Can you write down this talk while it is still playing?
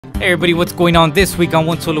Hey everybody, what's going on this week on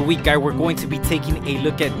One Tool a Week, guy? We're going to be taking a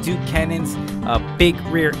look at Duke Cannon's big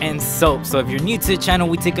rear end soap. So if you're new to the channel,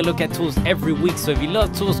 we take a look at tools every week. So if you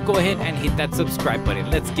love tools, go ahead and hit that subscribe button.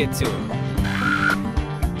 Let's get to it.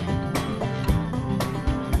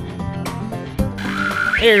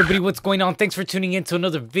 Hey everybody, what's going on? Thanks for tuning in to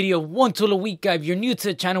another video, One Tool a Week, guy. If you're new to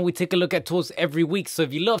the channel, we take a look at tools every week. So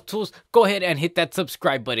if you love tools, go ahead and hit that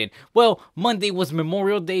subscribe button. Well, Monday was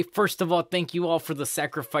Memorial Day. First of all, thank you all for the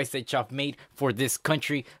sacrifice that y'all made for this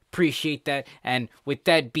country. Appreciate that. And with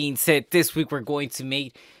that being said, this week we're going to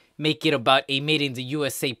make it about a made in the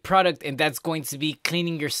USA product, and that's going to be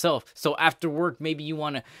cleaning yourself. So after work, maybe you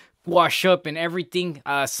want to wash up and everything.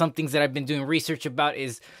 Some things that I've been doing research about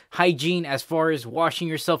is hygiene as far as washing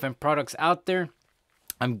yourself and products out there.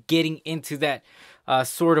 I'm getting into that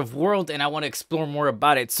sort of world, and I want to explore more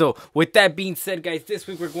about it. So with that being said, guys, this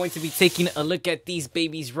week we're going to be taking a look at these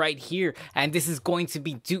babies right here, and this is going to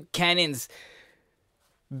be Duke Cannon's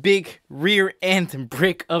big rear end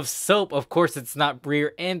brick of soap. Of course, it's not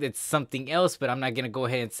rear end, it's something else, but I'm not gonna go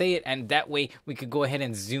ahead and say it, and that way we could go ahead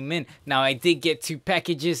and zoom in. Now, I did get 2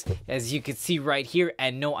 packages, as you can see right here,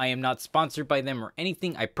 and no, I am not sponsored by them or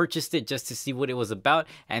anything. I purchased it just to see what it was about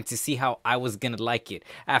and to see how I was gonna like it.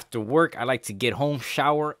 After work, I like to get home,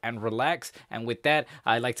 shower, and relax, and with that,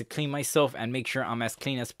 I like to clean myself and make sure I'm as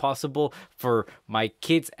clean as possible for my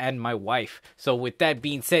kids and my wife. So with that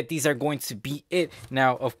being said, these are going to be it.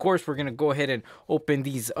 Now, of course, we're gonna go ahead and open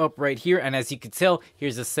these up right here, and as you can tell,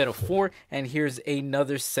 here's a set of 4 and here's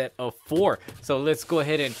another set of 4. So let's go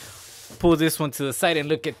ahead and pull this one to the side and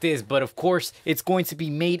look at this. But of course, it's going to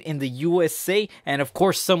be made in the USA, and of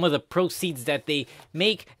course, some of the proceeds that they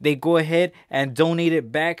make, they go ahead and donate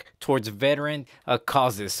it back towards veteran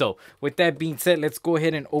causes. So with that being said, let's go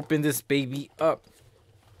ahead and open this baby up.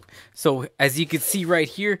 So as you can see right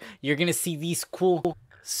here, you're gonna see these cool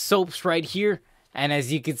soaps right here. And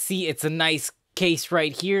as you can see, it's a nice case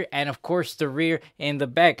right here, and of course the rear and the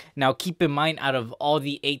back. Now keep in mind, out of all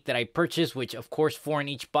the 8 that I purchased, which of course 4 in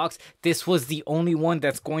each box, this was the only one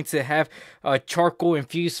that's going to have charcoal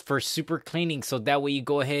infused for super cleaning, so that way you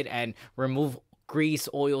go ahead and remove grease,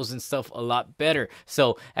 oils, and stuff a lot better.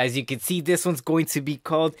 So as you can see, this one's going to be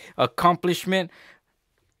called Accomplishment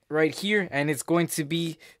right here, and it's going to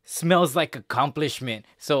be smells like accomplishment.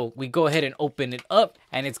 So we go ahead and open it up,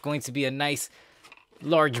 and it's going to be a nice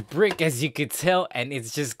large brick, as you could tell, and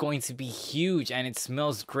it's just going to be huge, and it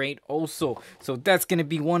smells great also. So that's going to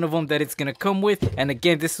be one of them that it's going to come with. And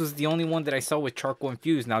again, this was the only one that I saw with charcoal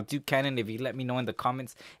infused. Now, Duke Cannon, if you let me know in the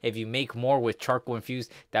comments if you make more with charcoal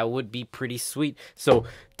infused, that would be pretty sweet. So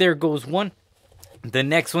there goes one. The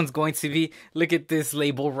next one's going to be, look at this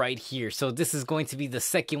label right here. So this is going to be the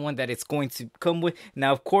second one that it's going to come with.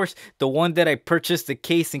 Now, of course, the one that I purchased, the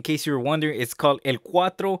case, in case you were wondering, it's called El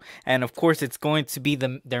Cuatro. And of course, it's going to be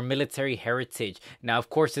their military heritage. Now,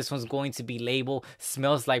 of course, this one's going to be labeled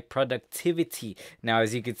smells like productivity. Now,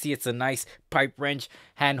 as you can see, it's a nice pipe wrench,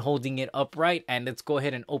 hand holding it upright. And let's go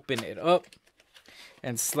ahead and open it up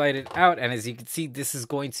and slide it out, and as you can see, this is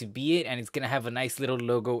going to be it, and it's gonna have a nice little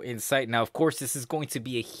logo inside. Now, of course, this is going to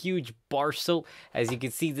be a huge bar soap. As you can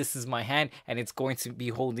see, this is my hand, and it's going to be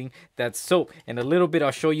holding that soap. In a little bit, I'll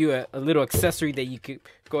show you a little accessory that you could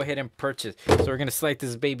go ahead and purchase. So we're gonna slide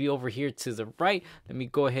this baby over here to the right. Let me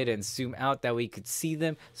go ahead and zoom out, that way you could see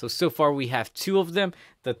them. So far we have 2 of them.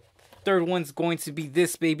 The third one's going to be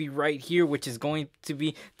this baby right here, which is going to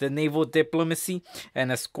be the naval diplomacy,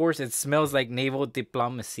 and of course it smells like naval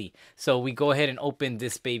diplomacy. So we go ahead and open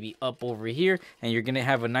this baby up over here, and you're gonna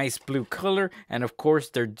have a nice blue color, and of course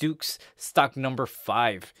they're Duke's stock number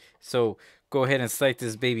 5. So go ahead and slide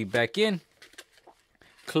this baby back in,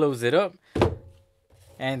 close it up.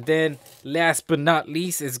 And then last but not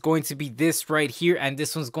least is going to be this right here, and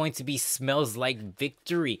this one's going to be smells like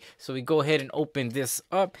victory. So we go ahead and open this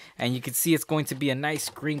up, and you can see it's going to be a nice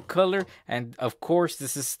green color, and of course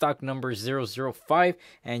this is stock number 005,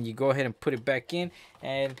 and you go ahead and put it back in,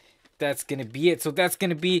 and that's gonna be it. So that's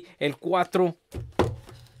gonna be El Cuatro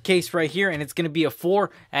case right here, and it's gonna be a 4,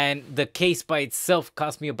 and the case by itself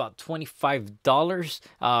cost me about $25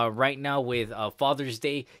 right now with Father's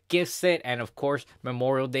Day gift set, and of course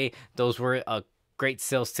Memorial Day. Those were great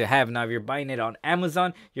sales to have. Now, if you're buying it on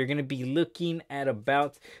Amazon, you're gonna be looking at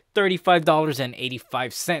about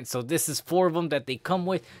 $35.85. So this is 4 of them that they come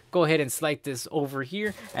with. Go ahead and slide this over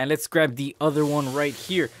here, and let's grab the other one right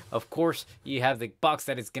here. Of course, you have the box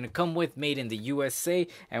that it's gonna come with, made in the USA,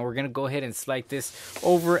 and we're gonna go ahead and slide this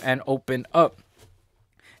over and open up.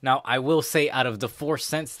 Now, I will say out of the 4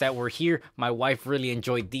 scents that were here, my wife really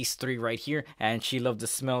enjoyed these 3 right here, and she loved the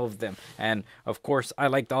smell of them. And of course, I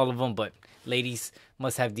liked all of them, but ladies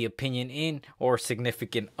must have the opinion in or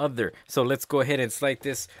significant other. So let's go ahead and slide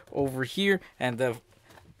this over here, and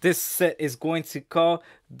this set is going to call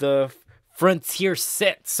the Frontier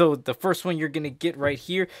set. So the first one you're gonna get right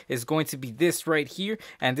here is going to be this right here,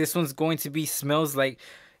 and this one's going to be smells like,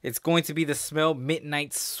 it's going to be the smell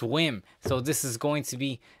Midnight Swim. So this is going to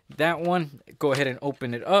be that one. Go ahead and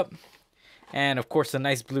open it up, and of course a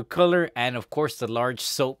nice blue color, and of course the large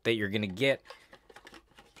soap that you're gonna get.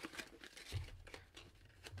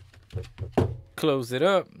 Close it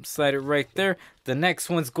up, slide it right there. The next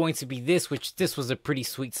one's going to be this, which this was a pretty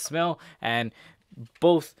sweet smell, and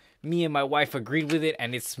both me and my wife agreed with it,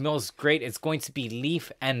 and it smells great. It's going to be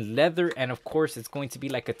leaf and leather, and of course it's going to be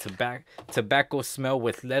like a tobacco smell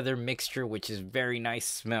with leather mixture, which is very nice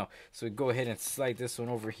smell. So we go ahead and slide this one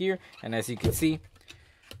over here, and as you can see,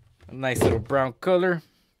 a nice little brown color,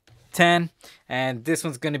 tan, and this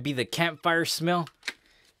one's going to be the campfire smell.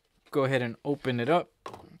 Go ahead and open it up,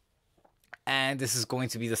 and this is going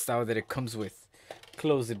to be the style that it comes with.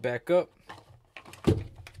 Close it back up.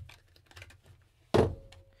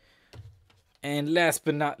 And last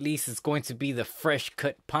but not least, it's going to be the Fresh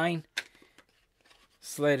Cut Pine.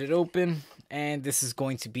 Slide it open, and this is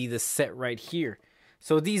going to be the set right here.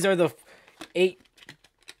 So these are the 8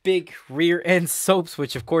 big rear end soaps,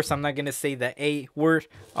 which of course I'm not going to say the A word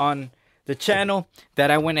on the channel,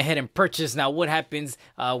 that I went ahead and purchased. Now what happens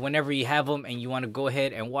whenever you have them and you want to go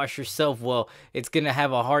ahead and wash yourself? Well, it's gonna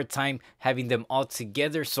have a hard time having them all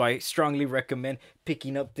together, so I strongly recommend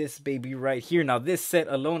picking up this baby right here. Now this set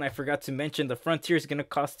alone, I forgot to mention, the Frontier is gonna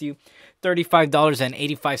cost you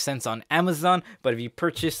 $35.85 on Amazon, but if you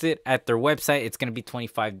purchase it at their website, it's gonna be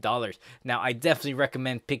 $25. Now I definitely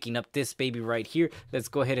recommend picking up this baby right here. Let's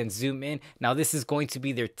go ahead and zoom in. Now this is going to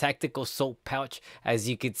be their tactical soap pouch, as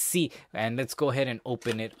you can see, and let's go ahead and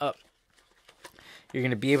open it up. You're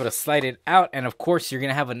going to be able to slide it out, and of course you're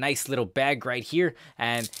going to have a nice little bag right here,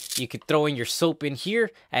 and you could throw in your soap in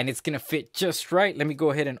here and it's going to fit just right. Let me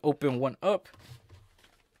go ahead and open one up.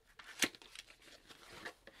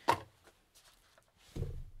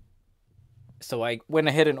 So I went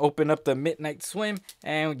ahead and opened up the Midnight Swim,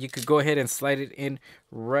 and you could go ahead and slide it in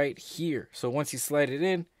right here. So once you slide it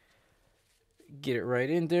in, get it right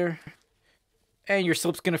in there, and your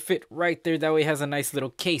soap's gonna fit right there. That way it has a nice little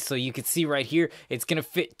case, so you can see right here it's gonna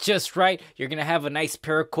fit just right. You're gonna have a nice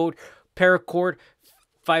paracord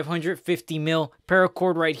 550 mil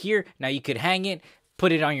paracord right here. Now you could hang it,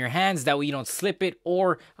 put it on your hands, that way you don't slip it,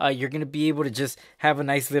 or you're gonna be able to just have a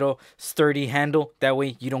nice little sturdy handle, that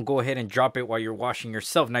way you don't go ahead and drop it while you're washing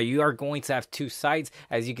yourself. Now you are going to have 2 sides,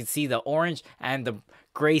 as you can see, the orange and the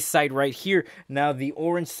gray side right here. Now the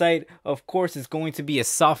orange side, of course, is going to be a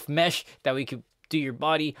soft mesh that we could do your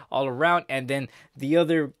body all around, and then the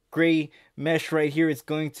other gray mesh right here is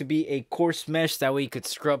going to be a coarse mesh, that way you could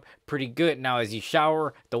scrub pretty good. Now as you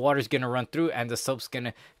shower, the water's gonna run through and the soap's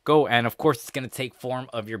gonna go, and of course it's gonna take form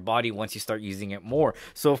of your body once you start using it more.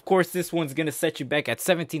 So of course this one's gonna set you back at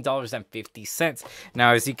 $17.50.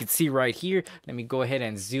 Now as you can see right here, let me go ahead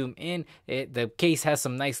and zoom in. The case has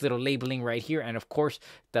some nice little labeling right here, and of course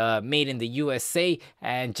the made in the USA,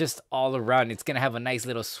 and just all around it's gonna have a nice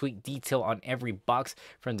little sweet detail on every box,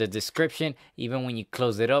 from the description, even when you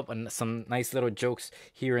close it up, and some nice little jokes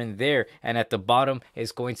here and there. And at the bottom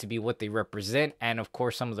is going to be what they represent, and of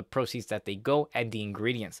course some of the proceeds that they go, and the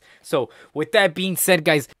ingredients. So with that being said,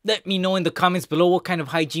 guys, let me know in the comments below what kind of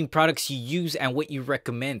hygiene products you use and what you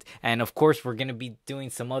recommend. And of course we're going to be doing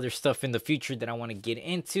some other stuff in the future that I want to get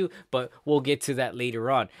into, but we'll get to that later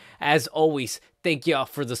on. As always, thank y'all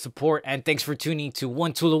for the support, and thanks for tuning to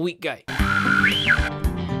One Tool a Week, guys.